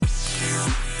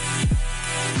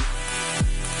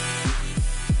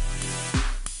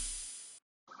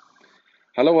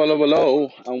Hello,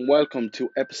 and welcome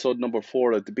to episode number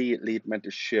 4 of the Be It Lead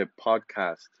Mentorship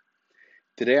podcast.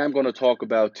 Today I'm going to talk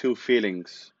about two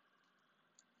feelings,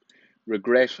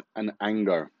 regret and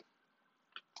anger.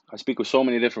 I speak with so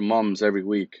many different moms every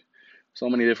week, so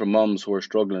many different moms who are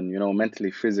struggling, mentally,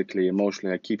 physically,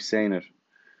 emotionally. I keep saying it.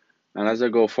 And as I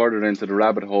go further into the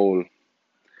rabbit hole,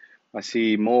 I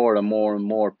see more and more and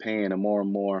more pain and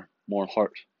more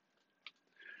hurt.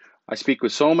 I speak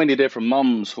with so many different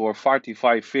moms who are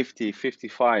 45, 50,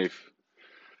 55.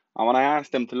 And when I ask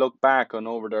them to look back on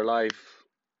over their life,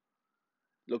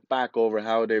 look back over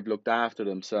how they've looked after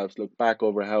themselves, look back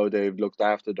over how they've looked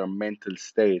after their mental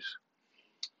state,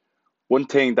 one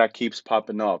thing that keeps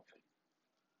popping up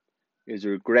is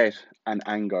regret and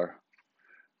anger.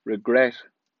 Regret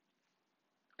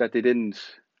that they didn't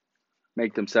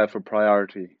make themselves a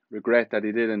priority. Regret that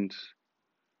they didn't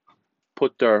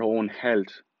put their own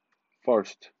health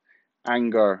first.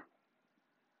 Anger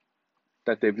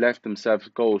that they've left themselves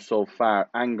go so far.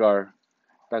 Anger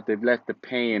that they've let the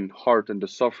pain, hurt, and the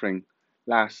suffering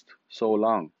last so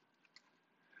long.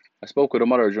 I spoke with a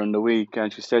mother during the week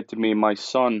and she said to me, my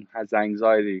son has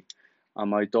anxiety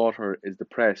and my daughter is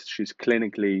depressed. She's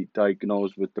clinically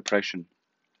diagnosed with depression.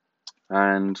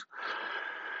 And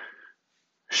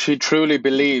she truly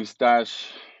believes that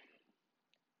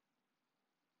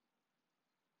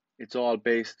it's all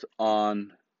based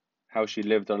on how she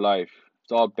lived her life.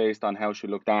 It's all based on how she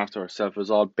looked after herself.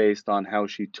 It's all based on how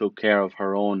she took care of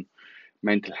her own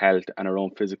mental health and her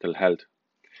own physical health.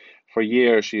 For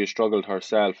years, she has struggled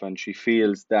herself and she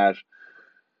feels that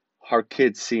her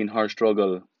kids seeing her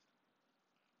struggle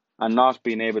and not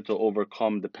being able to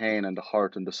overcome the pain and the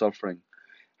hurt and the suffering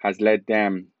has led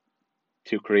them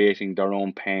to creating their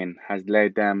own pain, has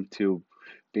led them to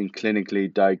being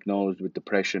clinically diagnosed with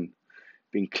depression,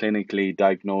 being clinically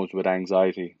diagnosed with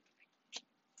anxiety.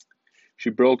 She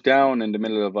broke down in the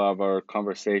middle of our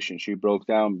conversation. She broke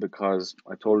down because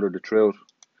I told her the truth.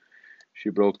 She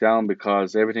broke down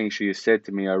because everything she said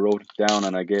to me, I wrote it down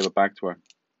and I gave it back to her.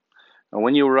 And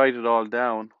when you write it all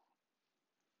down,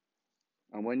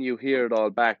 and when you hear it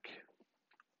all back,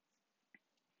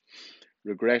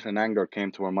 regret and anger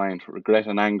came to her mind. Regret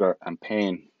and anger and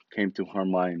pain came to her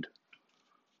mind.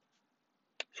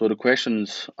 So the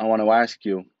questions I want to ask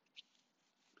you,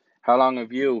 how long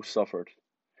have you suffered?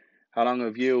 How long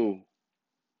have you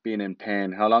been in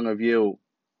pain? How long have you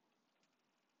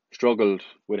struggled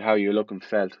with how you look and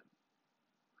felt?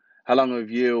 How long have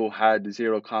you had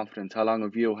zero confidence? How long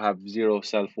have you have zero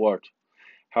self-worth?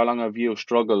 How long have you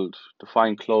struggled to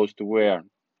find clothes to wear?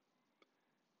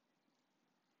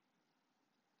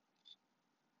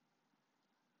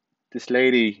 This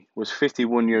lady was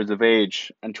 51 years of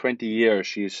age and 20 years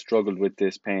she has struggled with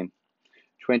this pain.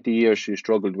 20 years she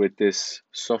struggled with this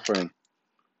suffering.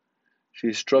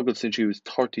 She's struggled since she was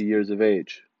 30 years of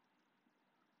age.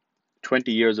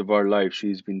 20 years of her life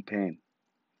she's been in pain.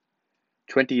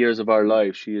 20 years of her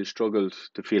life she has struggled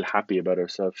to feel happy about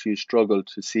herself. She has struggled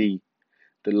to see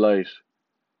the light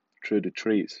through the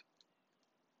trees.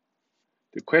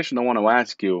 The question I want to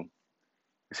ask you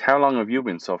is, how long have you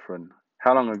been suffering?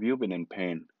 How long have you been in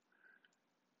pain?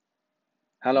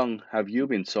 How long have you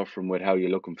been suffering with how you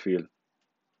look and feel?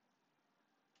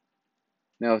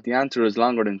 Now, if the answer is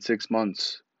longer than 6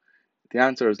 months, if the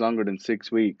answer is longer than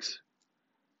 6 weeks,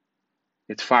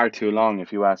 it's far too long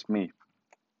if you ask me.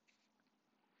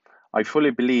 I fully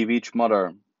believe each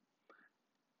mother,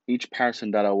 each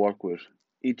person that I work with,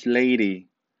 each lady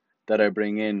that I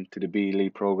bring in to the Be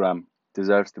Elite program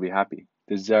deserves to be happy,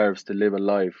 deserves to live a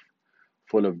life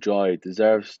full of joy,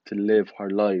 deserves to live her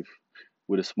life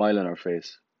with a smile on her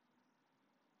face.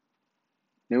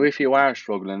 Now, if you are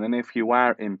struggling and if you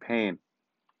are in pain,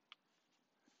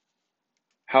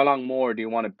 how long more do you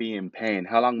want to be in pain?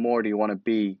 How long more do you want to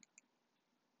be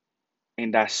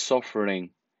in that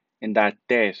suffering, in that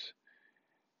debt,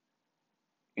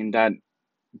 in that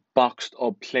boxed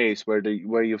up place where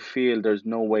you feel there's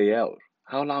no way out?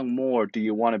 How long more do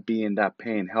you want to be in that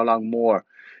pain? How long more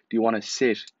do you want to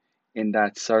sit in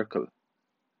that circle?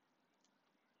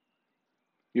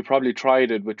 You probably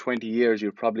tried it with 20 years,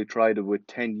 you've probably tried it with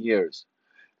 10 years,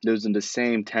 losing the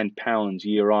same 10 pounds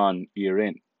year on, year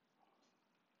in.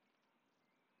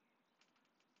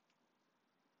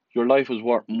 Your life is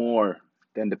worth more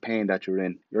than the pain that you're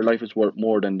in. Your life is worth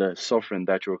more than the suffering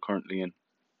that you're currently in.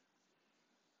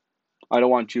 I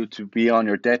don't want you to be on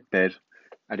your deathbed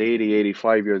at 80,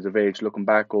 85 years of age, looking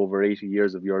back over 80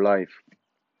 years of your life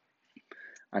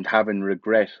and having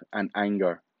regret and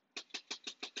anger.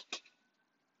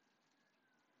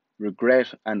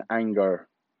 Regret and anger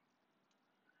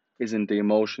isn't the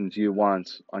emotions you want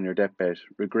on your deathbed.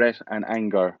 Regret and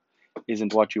anger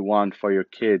isn't what you want for your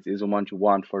kids, isn't what you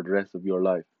want for the rest of your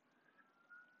life.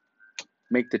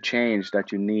 Make the change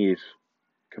that you need.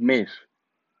 Commit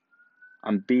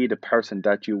and be the person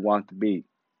that you want to be.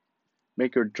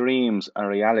 Make your dreams a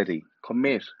reality.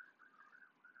 Commit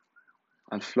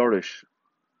and flourish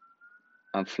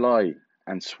and fly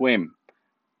and swim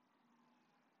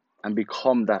and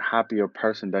become that happier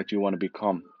person that you want to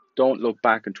become. Don't look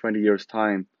back in 20 years'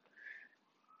 time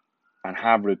and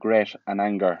have regret and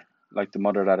anger like the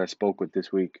mother that I spoke with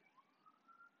this week.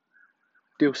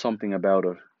 Do something about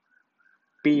it.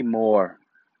 Be more.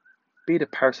 Be the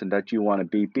person that you want to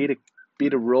be. Be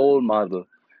the role model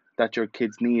that your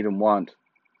kids need and want.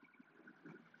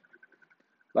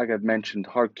 Like I've mentioned,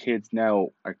 her kids now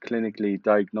are clinically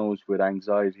diagnosed with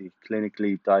anxiety,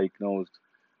 clinically diagnosed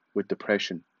with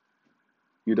depression.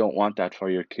 You don't want that for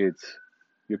your kids.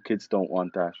 Your kids don't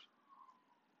want that.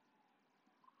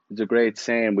 It's a great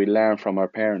saying we learn from our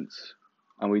parents,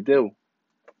 and we do.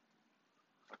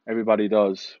 Everybody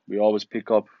does. We always pick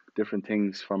up different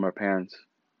things from our parents.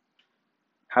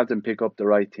 Have them pick up the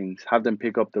right things. Have them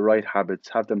pick up the right habits.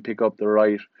 Have them pick up the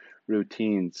right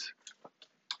routines.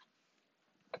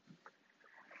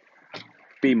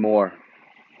 Be more.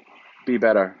 Be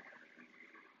better.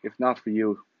 If not for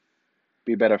you,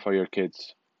 be better for your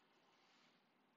kids.